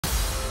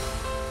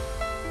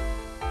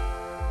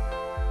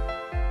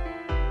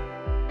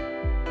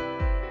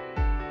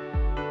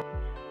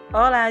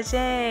Olá,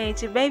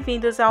 gente!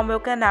 Bem-vindos ao meu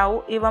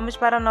canal e vamos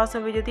para o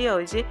nosso vídeo de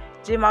hoje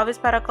de móveis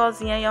para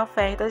cozinha e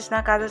ofertas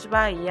na Casas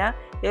Bahia.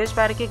 Eu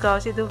espero que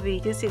goste do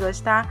vídeo. Se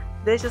gostar,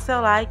 deixe o seu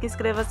like e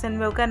inscreva-se no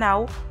meu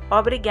canal.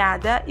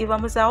 Obrigada e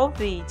vamos ao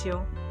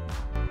vídeo.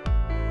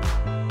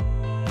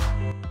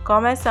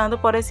 Começando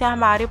por esse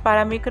armário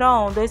para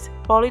micro-ondas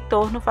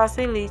Politorno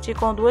Facilite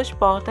com 2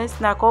 portas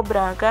na cor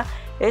branca.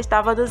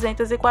 Estava R$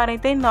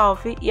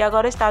 249 e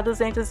agora está R$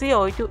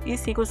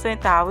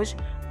 208,05,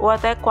 ou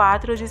até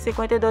 4 de R$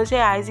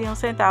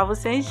 52,01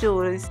 sem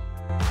juros.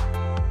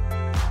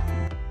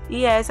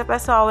 E essa,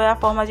 pessoal, é a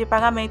forma de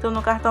pagamento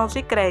no cartão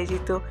de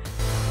crédito.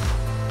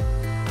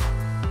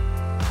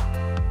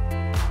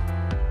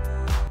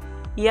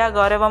 E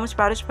agora vamos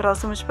para os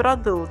próximos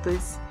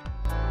produtos.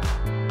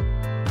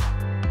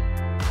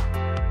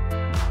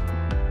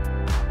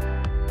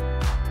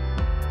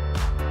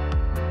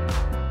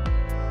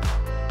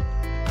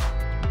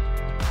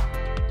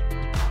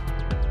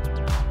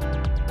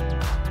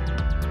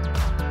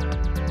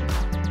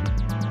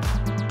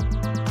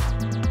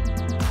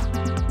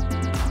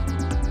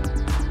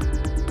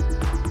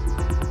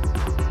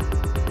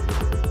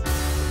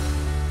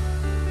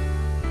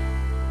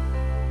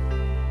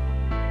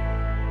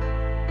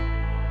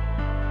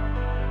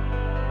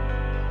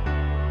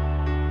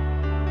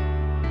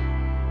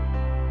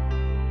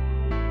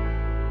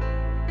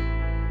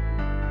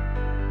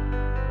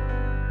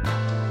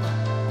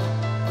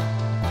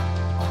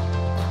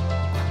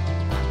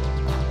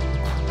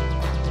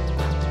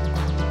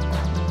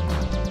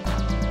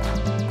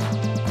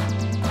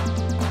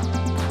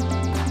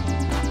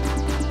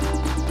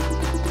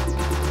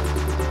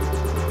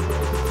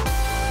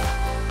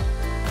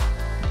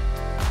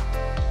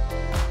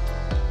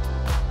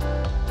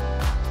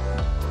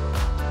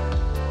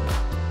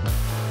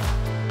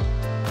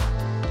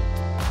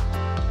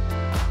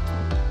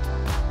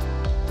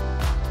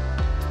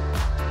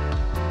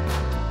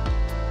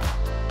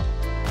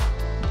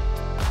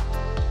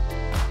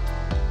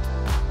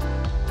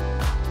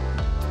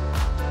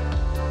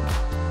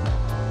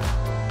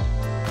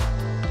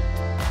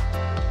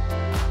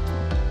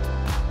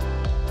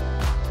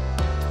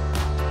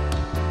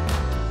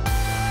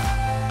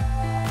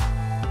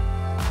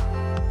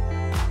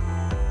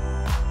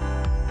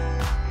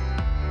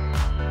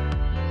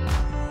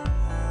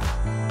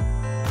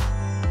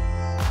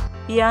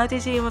 E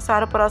antes de irmos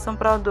para o próximo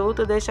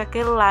produto, deixa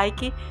aquele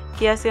like,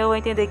 que assim eu vou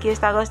entender que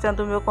está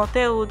gostando do meu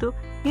conteúdo.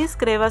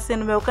 Inscreva-se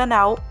no meu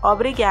canal.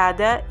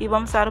 Obrigada e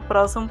vamos para o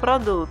próximo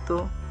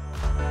produto.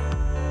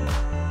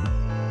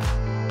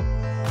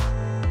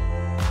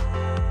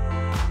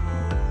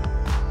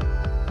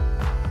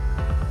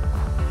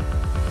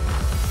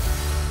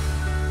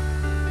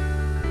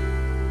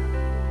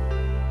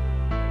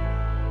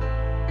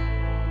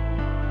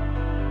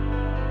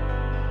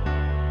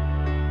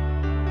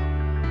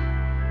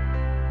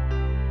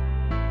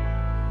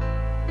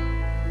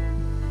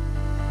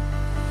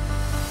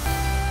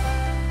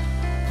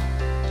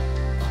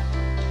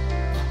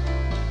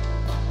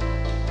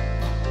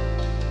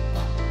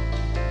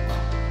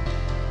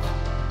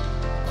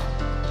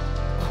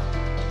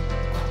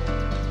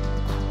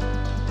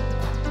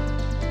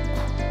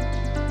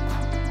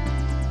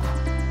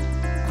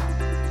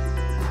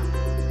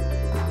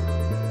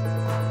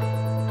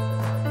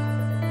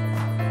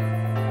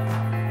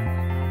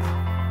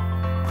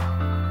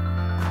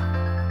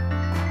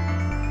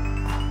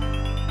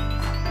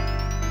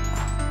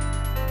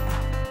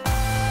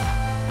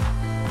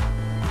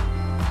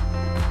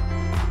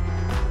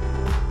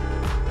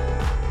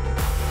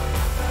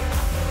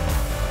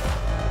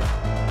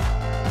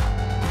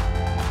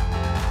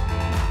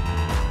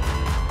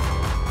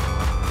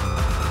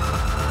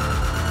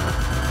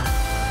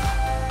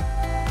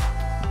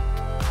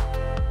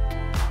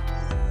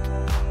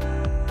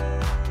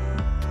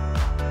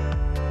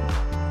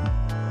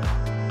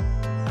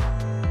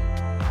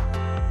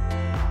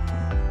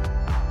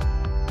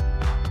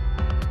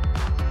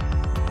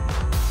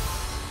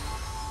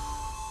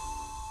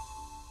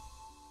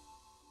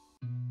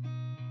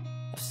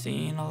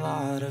 Seen a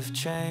lot of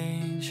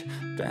change,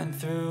 been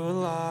through a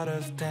lot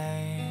of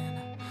pain.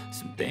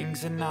 Some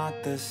things are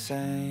not the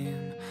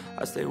same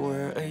as they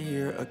were a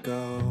year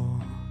ago,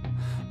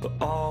 but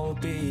all will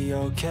be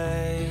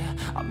okay.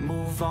 I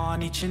move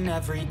on each and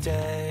every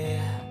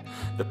day.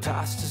 The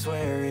past is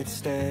where it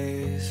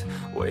stays,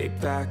 way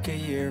back a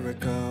year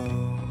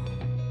ago.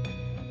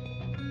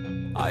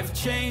 I've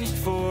changed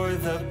for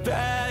the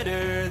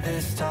better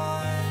this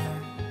time.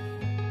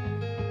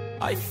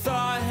 I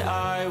thought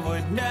I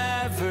would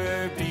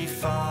never be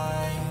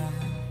fine.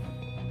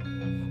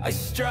 I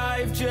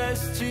strive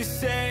just to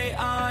say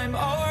I'm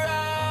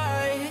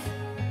alright,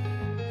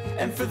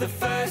 and for the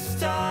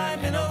first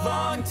time in a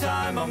long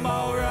time I'm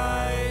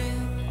alright.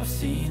 I've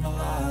seen a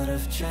lot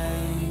of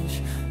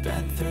change,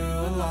 been through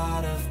a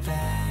lot of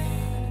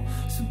pain.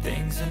 Some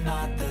things are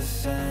not the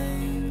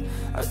same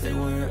as they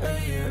were a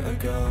year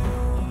ago,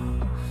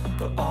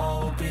 but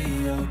all will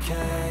be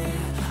okay.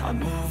 I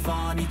move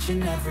on each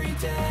and every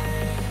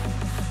day.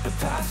 The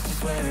past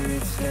is where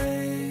it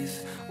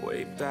stays,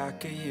 way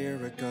back a year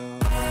ago.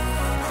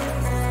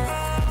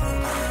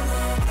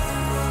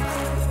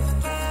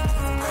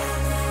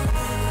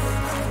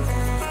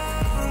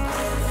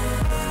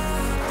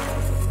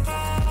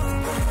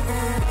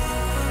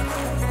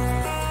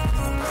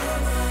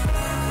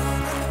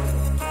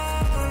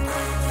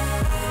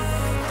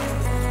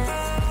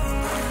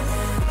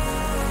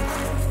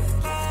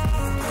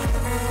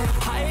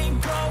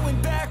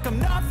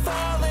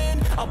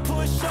 I'll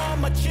push all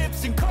my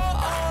chips and call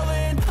all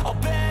in. I'll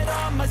bet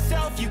on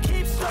myself, you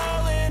keep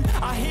stalling.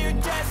 I hear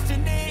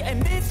destiny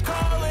and it's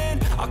calling.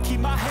 I'll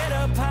keep my head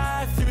up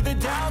high through the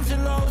downs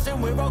and lows.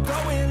 And we're all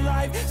going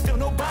live, still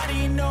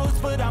nobody knows.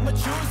 But I'ma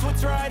choose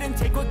what's right and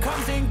take what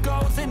comes and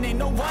goes. And ain't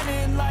no one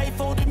in life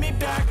holding me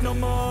back no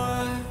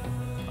more.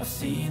 I've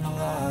seen a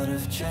lot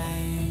of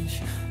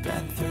change,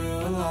 been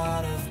through a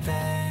lot of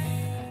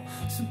pain.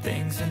 Some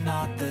things are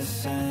not the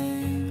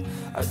same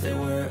as they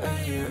were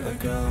a year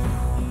ago,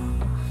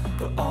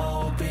 but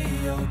all will be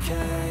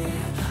okay.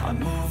 I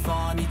move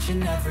on each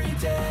and every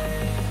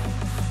day.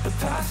 The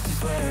past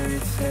is where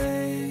it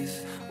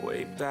stays,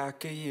 way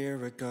back a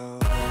year ago.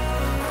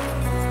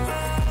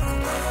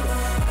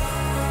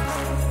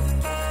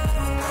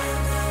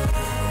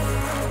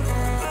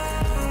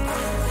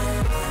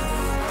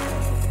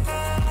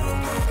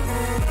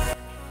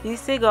 E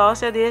se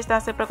gosta de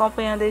estar sempre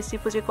acompanhando esse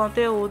tipo de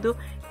conteúdo,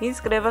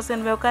 inscreva-se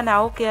no meu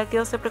canal, que aqui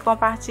eu sempre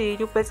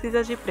compartilho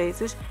pesquisas de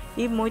preços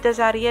e muitas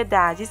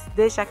variedades.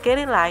 Deixa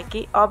aquele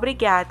like,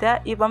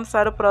 obrigada, e vamos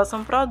para o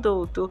próximo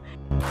produto.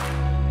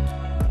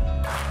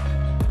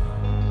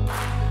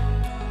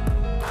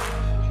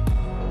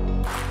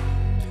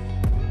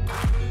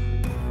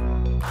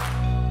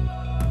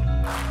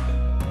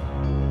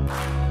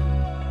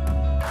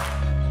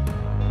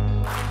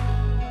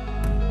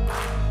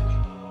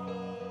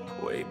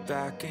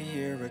 Back a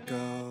year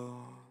ago.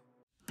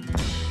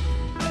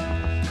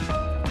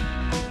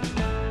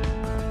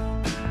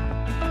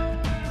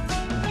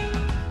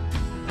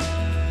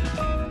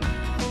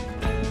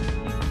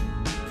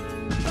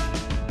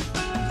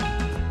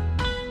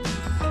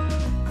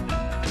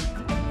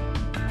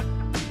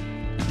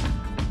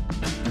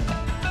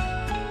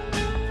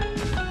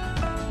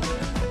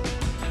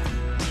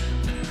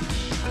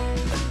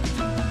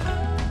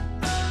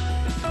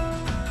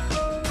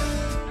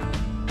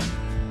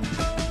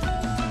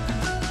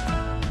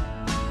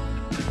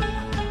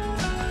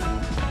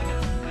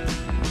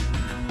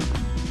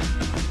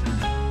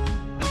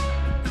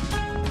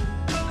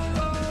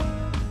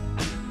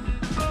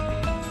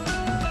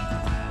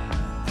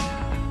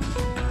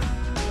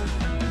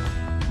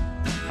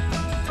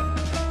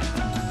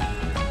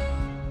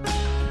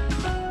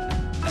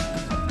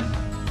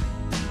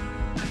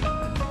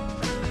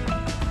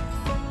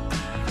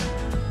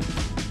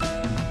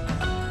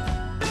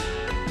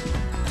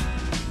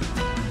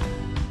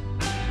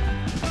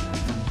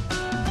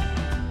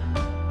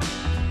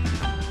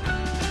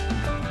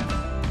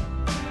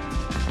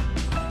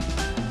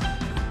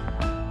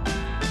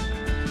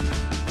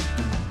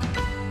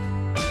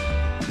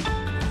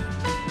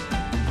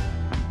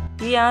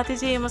 E antes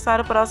de irmos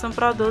para o próximo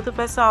produto,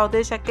 pessoal,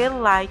 deixa aquele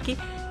like,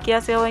 que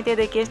assim eu vou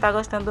entender que está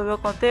gostando do meu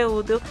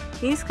conteúdo.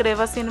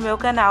 Inscreva-se no meu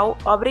canal,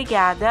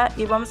 obrigada,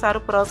 e vamos para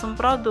o próximo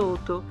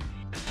produto.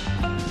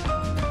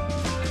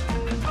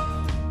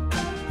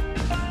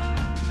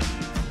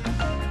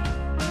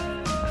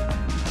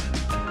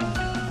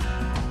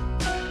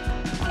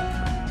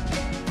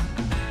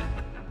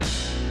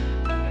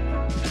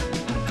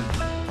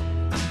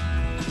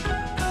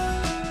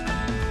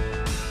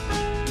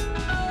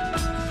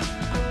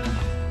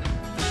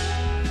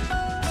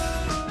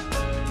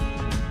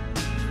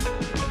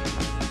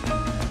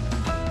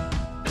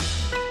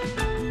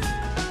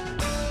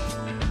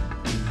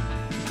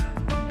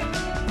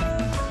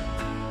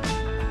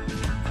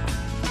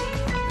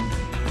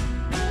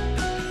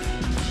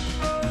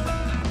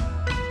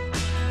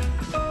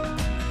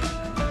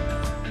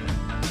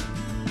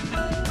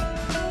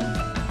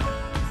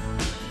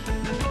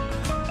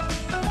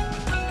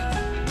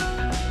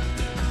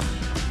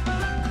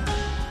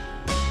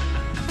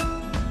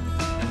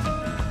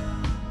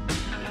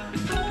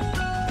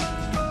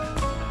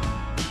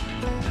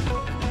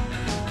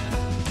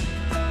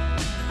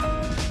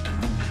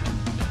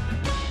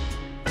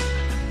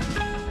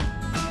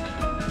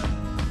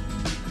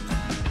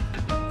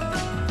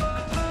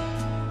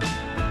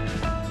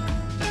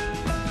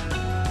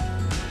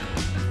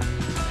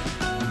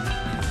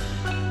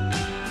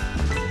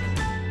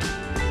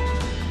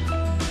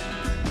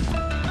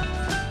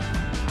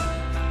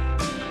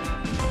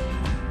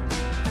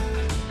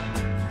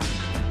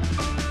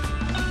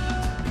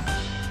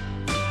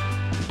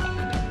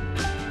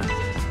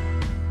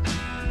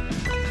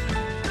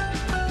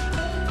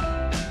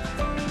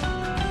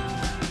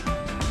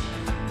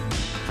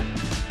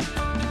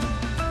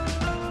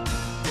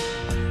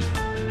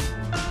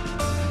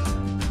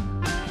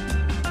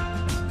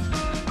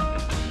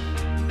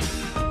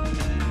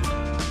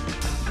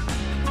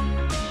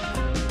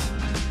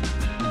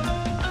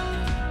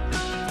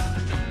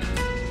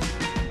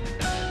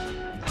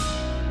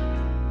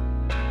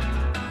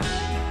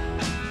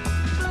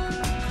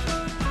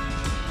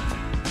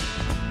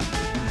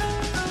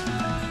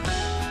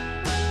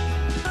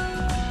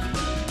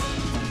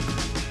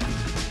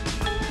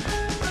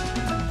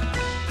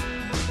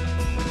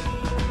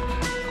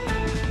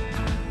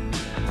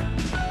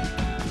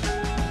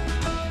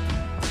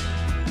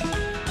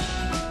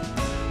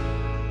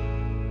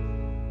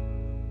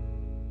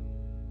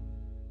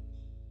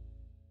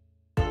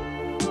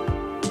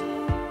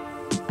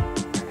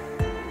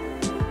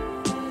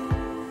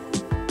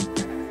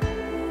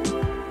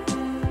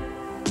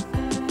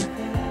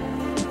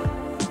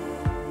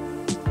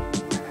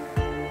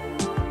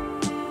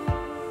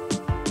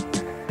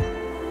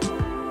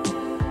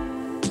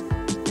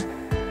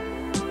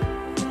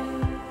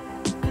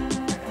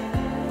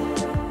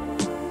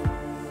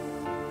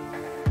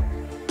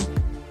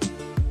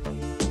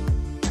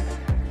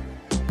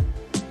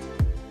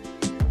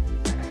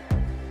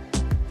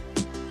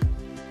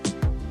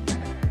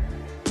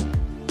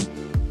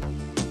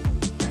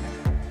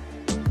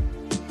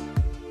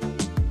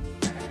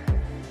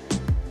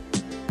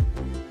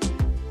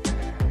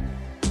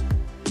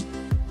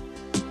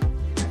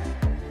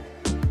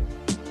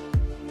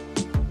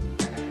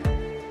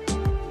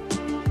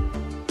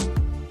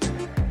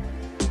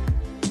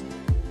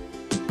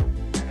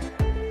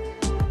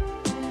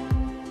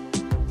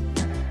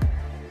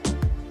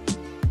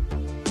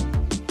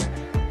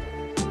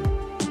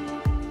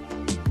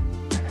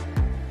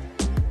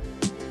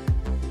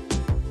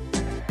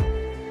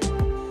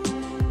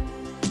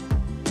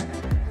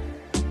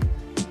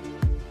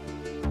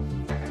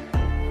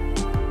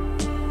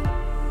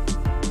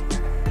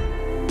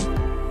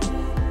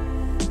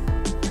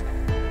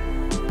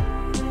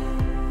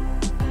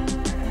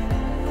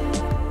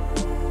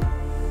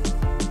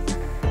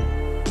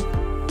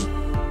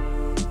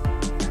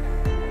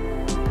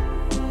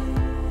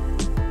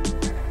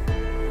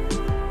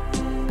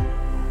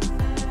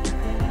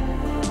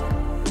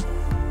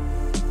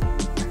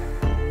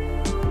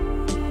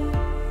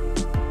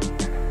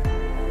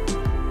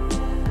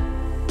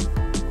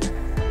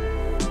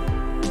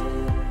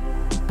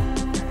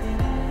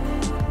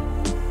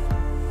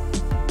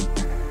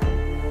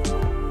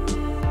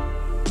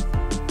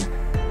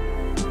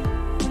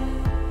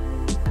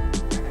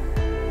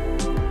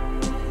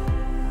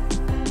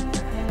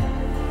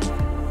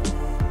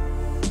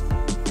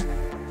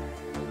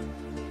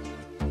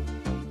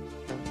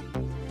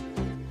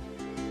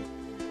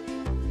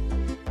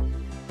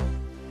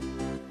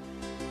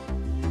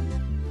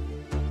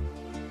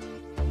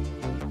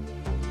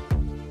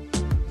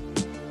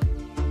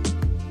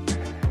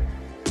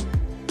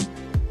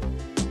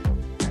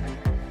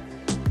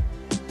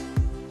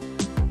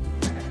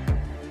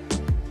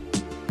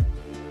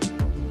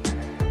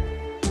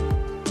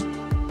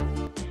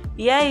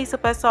 E é isso,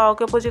 pessoal,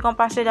 que eu pude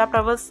compartilhar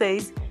para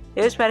vocês.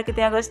 Eu espero que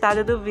tenha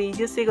gostado do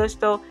vídeo. Se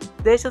gostou,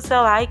 deixa o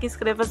seu like e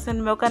inscreva-se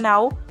no meu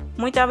canal.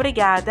 Muito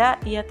obrigada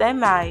e até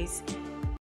mais!